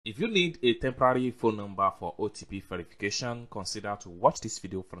If you need a temporary phone number for OTP verification, consider to watch this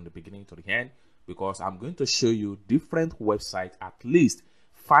video from the beginning to the end, because I'm going to show you different websites, at least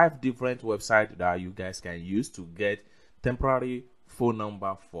 5 different websites that you guys can use to get temporary phone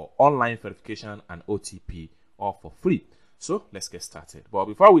number for online verification and OTP, all for free. So let's get started. But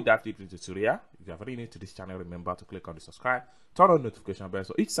before we dive into the tutorial, if you are very new to this channel, remember to click on the subscribe, turn on notification bell,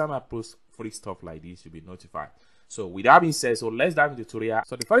 so each time I post free stuff like this, you'll be notified. So with that being said, so let's dive into the tutorial.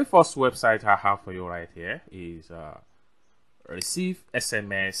 So the very first website I have for you right here is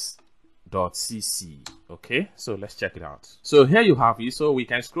receivesms.cc. Okay, so let's check it out. So here you have it. So we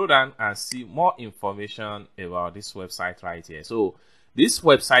can scroll down and see more information about this website right here. So this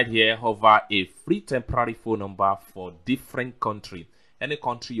website here offers a free temporary phone number for different country. Any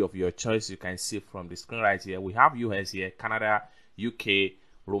country of your choice, you can see from the screen right here. We have US here, Canada, UK,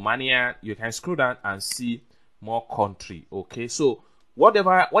 Romania. You can scroll down and see more country. Okay, so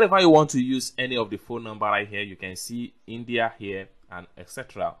whatever you want to use, any of the phone number right here, you can see India here and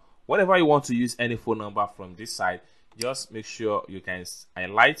etc. Whenever you want to use any phone number from this side, just make sure you can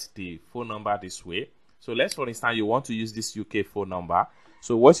highlight the phone number this way. So let's, for instance, you want to use this UK phone number.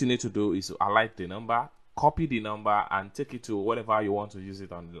 So what you need to do is to highlight the number, copy the number, and take it to whatever you want to use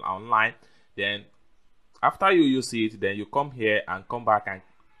it on online. Then after you use it, then you come here and come back and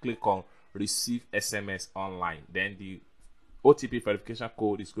click on receive SMS online. Then the OTP verification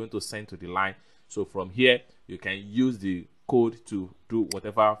code is going to send to the line. So from here, you can use the code to do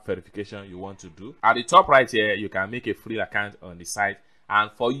whatever verification you want to do. At the top right here, you can make a free account on the site.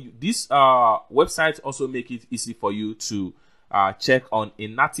 And for you, this website also make it easy for you to check on a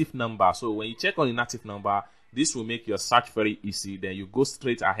native number. So when you check on a native number, this will make your search very easy. Then you go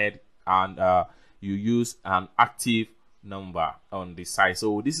straight ahead and you use an active number on the site.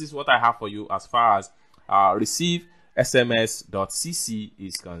 So this is what I have for you as far as receivesms.cc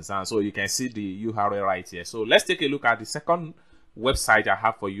is concerned. So you can see the URL right here. So let's take a look at the second website I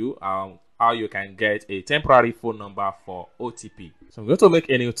have for you, how you can get a temporary phone number for OTP. So I'm going to make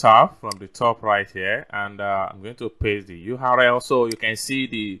a new tab from the top right here, and I'm going to paste the URL. So you can see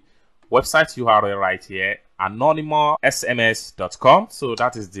the website URL right here, anonymousms.com. So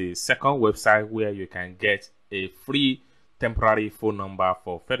that is the second website where you can get a free temporary phone number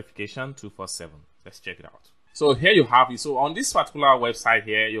for verification 247. Let's check it out. So here you have it. So on this particular website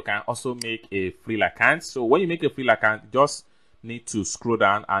here, you can also make a free account. So when you make a free account, just need to scroll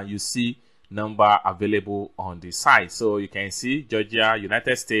down and you see number available on the site. So you can see Georgia,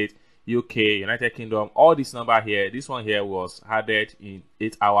 United States, UK, United Kingdom, all this number here. This one here was added in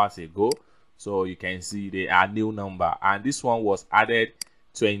 8 hours ago. So you can see they are new number, and this one was added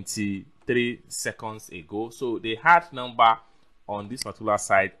 23 seconds ago. So they had number on this particular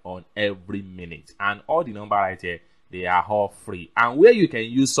site on every minute, and all the number right here, they are all free. And where you can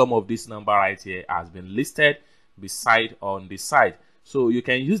use some of this number right here has been listed beside on the site. So you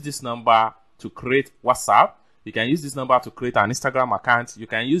can use this number to create WhatsApp, you can use this number to create an Instagram account, you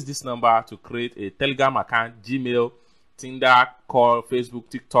can use this number to create a Telegram account, Gmail, Tinder, call, Facebook,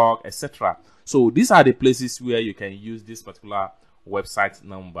 TikTok, etc. So these are the places where you can use this particular website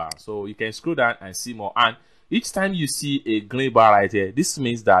number. So you can scroll down and see more, and each time you see a green bar right here, this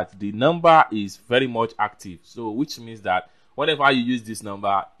means that the number is very much active. So which means that whenever you use this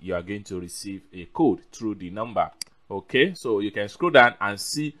number, you are going to receive a code through the number. Okay, so you can scroll down and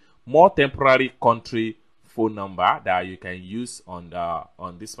see more temporary country phone number that you can use on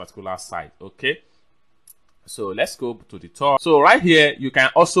this particular site. Okay, so let's go to the top. So right here, you can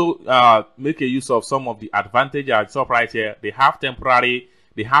also make a use of some of the advantages at the top right here. They have temporary,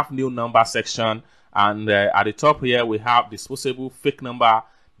 they have new number section, and at the top here we have disposable fake number,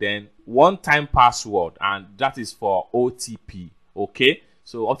 then one-time password, and that is for OTP. Okay,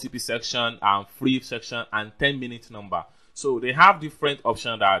 so OTP section and free section and 10-minute number. So they have different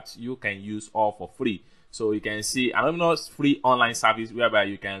options that you can use all for free. So you can see anonymous free online service whereby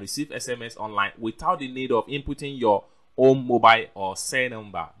you can receive SMS online without the need of inputting your own mobile or cell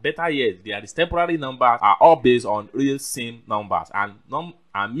number. Better yet, these temporary numbers are all based on real SIM numbers, and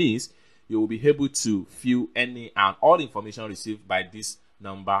means you will be able to view any and all information received by this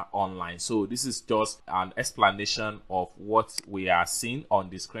number online. So this is just an explanation of what we are seeing on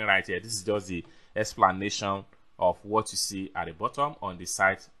the screen right here. This is just the explanation of what you see at the bottom on the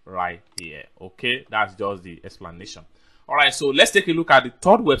site right here. Okay, that's just the explanation. All right, so let's take a look at the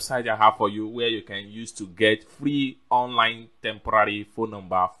third website I have for you, where you can use to get free online temporary phone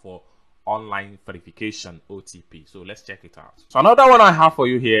number for online verification, OTP. So let's check it out. So another one I have for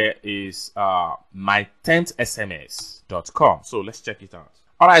you here is my10thsms.com. So let's check it out.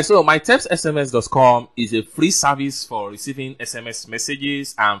 Alright, so mytextsms.com is a free service for receiving SMS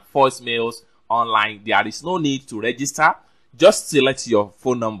messages and voicemails online. There is no need to register. Just select your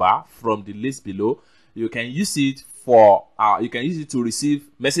phone number from the list below. You can use it to receive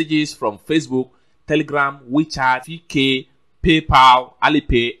messages from Facebook, Telegram, WeChat, VK, PayPal,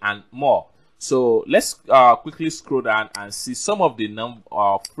 Alipay, and more. So let's quickly scroll down and see some of the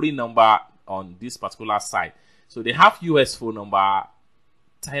free number on this particular site. So they have US phone number,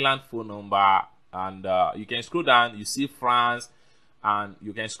 Thailand phone number, and you can scroll down, you see France, and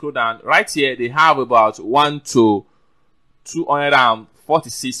you can scroll down right here. They have about 1 to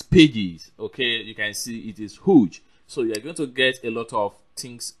 246 pages. Okay, you can see it is huge. So you're going to get a lot of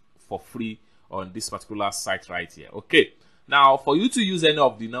things for free on this particular site right here. Okay, now for you to use any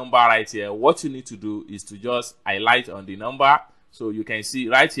of the number right here, what you need to do is to just highlight on the number. So you can see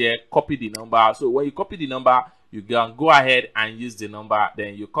right here, copy the number. So when you copy the number, you can go ahead and use the number.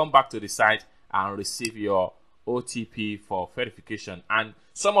 Then you come back to the site and receive your OTP for verification. And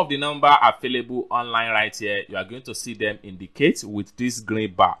some of the number available online right here, you are going to see them indicate with this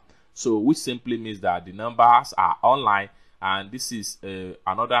green bar. So which simply means that the numbers are online, and this is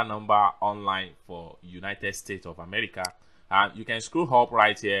another number online for United States of America. And you can scroll up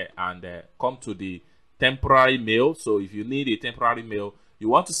right here and come to the temporary mail. So if you need a temporary mail, you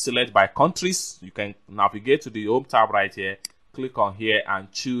want to select by countries, you can navigate to the home tab right here, click on here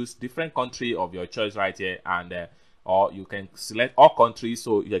and choose different country of your choice right here, and or you can select all countries.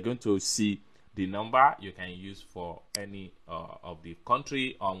 So you're going to see the number you can use for any of the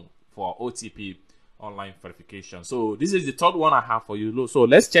country for OTP online verification. So this is the third one I have for you. So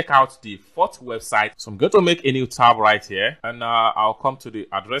let's check out the fourth website. So I'm going to make a new tab right here, and I'll come to the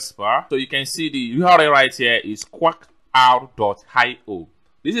address bar. So you can see the URL right here is quackr.io.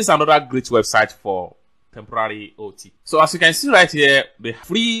 This is another great website for temporary OTP. So as you can see right here, the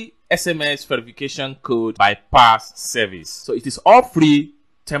free SMS verification code bypass service. So it is all free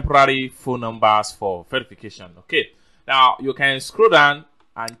temporary phone numbers for verification. Okay, now you can scroll down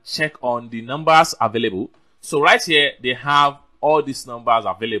and check on the numbers available. So right here, they have all these numbers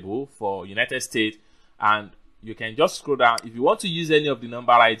available for United States, and you can just scroll down. If you want to use any of the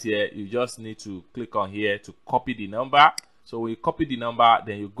number right here, you just need to click on here to copy the number. So when you copy the number,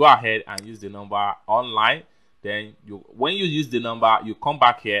 then you go ahead and use the number online. Then when you use the number, you come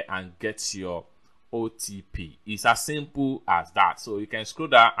back here and get your OTP. It's as simple as that. So you can scroll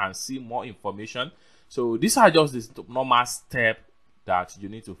down and see more information. So these are just the normal steps that you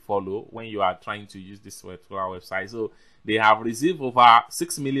need to follow when you are trying to use this particular website. So they have received over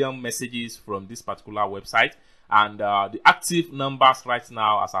 6 million messages from this particular website, and the active numbers right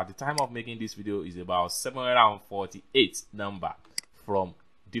now, as at the time of making this video, is about 748 number from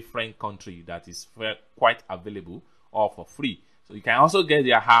different countries that is quite available or for free. So you can also get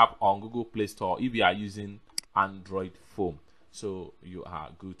their app on Google Play Store if you are using Android phone. So you are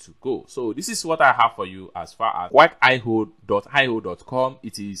good to go. So this is what I have for you as far as quackio.io.com.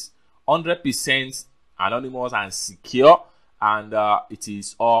 It is 100% anonymous and secure, and it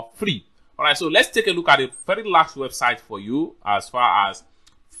is all free. All right, so let's take a look at the very last website for you as far as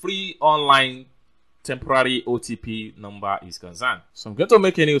free online temporary OTP number is concerned. So I'm going to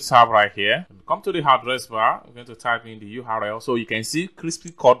make a new tab right here. Come to the address bar. I'm going to type in the URL. So you can see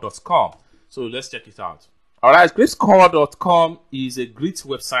crispycode.com. So let's check it out. All right, crispycode.com is a great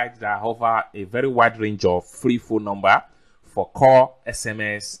website that offers a very wide range of free phone number for call,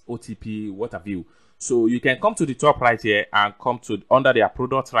 SMS, OTP, what have you. So you can come to the top right here and come to under their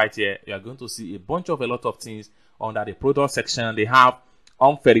product right here. You are going to see a lot of things under the product section. They have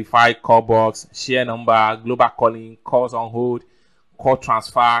unverified call box, share number, global calling, calls on hold, call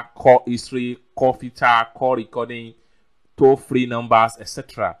transfer, call history, call filter, call recording, toll-free numbers,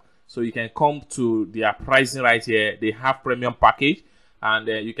 etc. So you can come to their pricing right here. They have premium package, and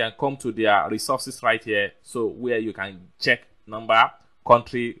you can come to their resources right here. So where you can check number,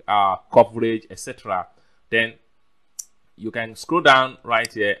 country, coverage, etc. Then you can scroll down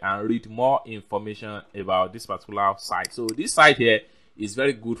right here and read more information about this particular site. So this site here is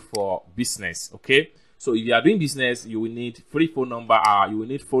very good for business. Okay, so if you are doing business, you will need free phone number. You will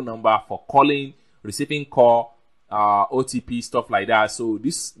need phone number for calling, receiving call, OTP, stuff like that. So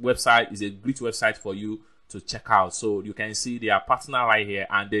this website is a great website for you to check out. So you can see their partner right here,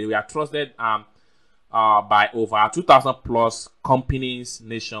 and they were trusted by over 2,000 plus companies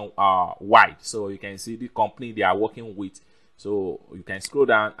nationwide. So you can see the company they are working with. So you can scroll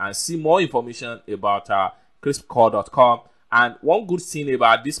down and see more information about crispcall.com. And one good thing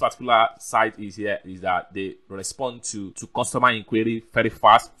about this particular site is that they respond to customer inquiry very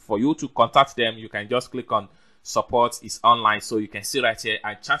fast. For you to contact them, you can just click on support is online. So you can see right here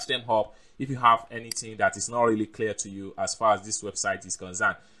and chat them up if you have anything that is not really clear to you as far as this website is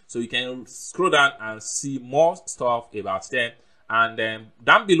concerned. So you can scroll down and see more stuff about them. And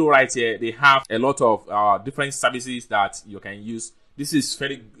down below right here, they have a lot of different services that you can use. This is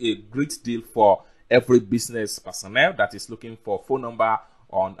a great deal for every business personnel that is looking for phone number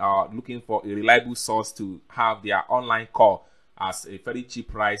on looking for a reliable source to have their online call as a very cheap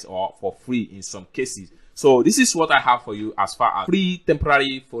price or for free in some cases. So this is what I have for you as far as free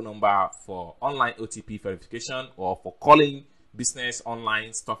temporary phone number for online OTP verification or for calling business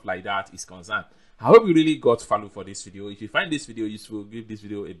online, stuff like that is concerned. I hope you really got value for this video. If you find this video useful, give this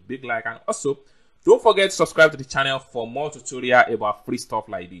video a big like, and also don't forget to subscribe to the channel for more tutorial about free stuff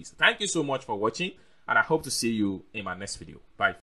like this. Thank you so much for watching, and I hope to see you in my next video. Bye.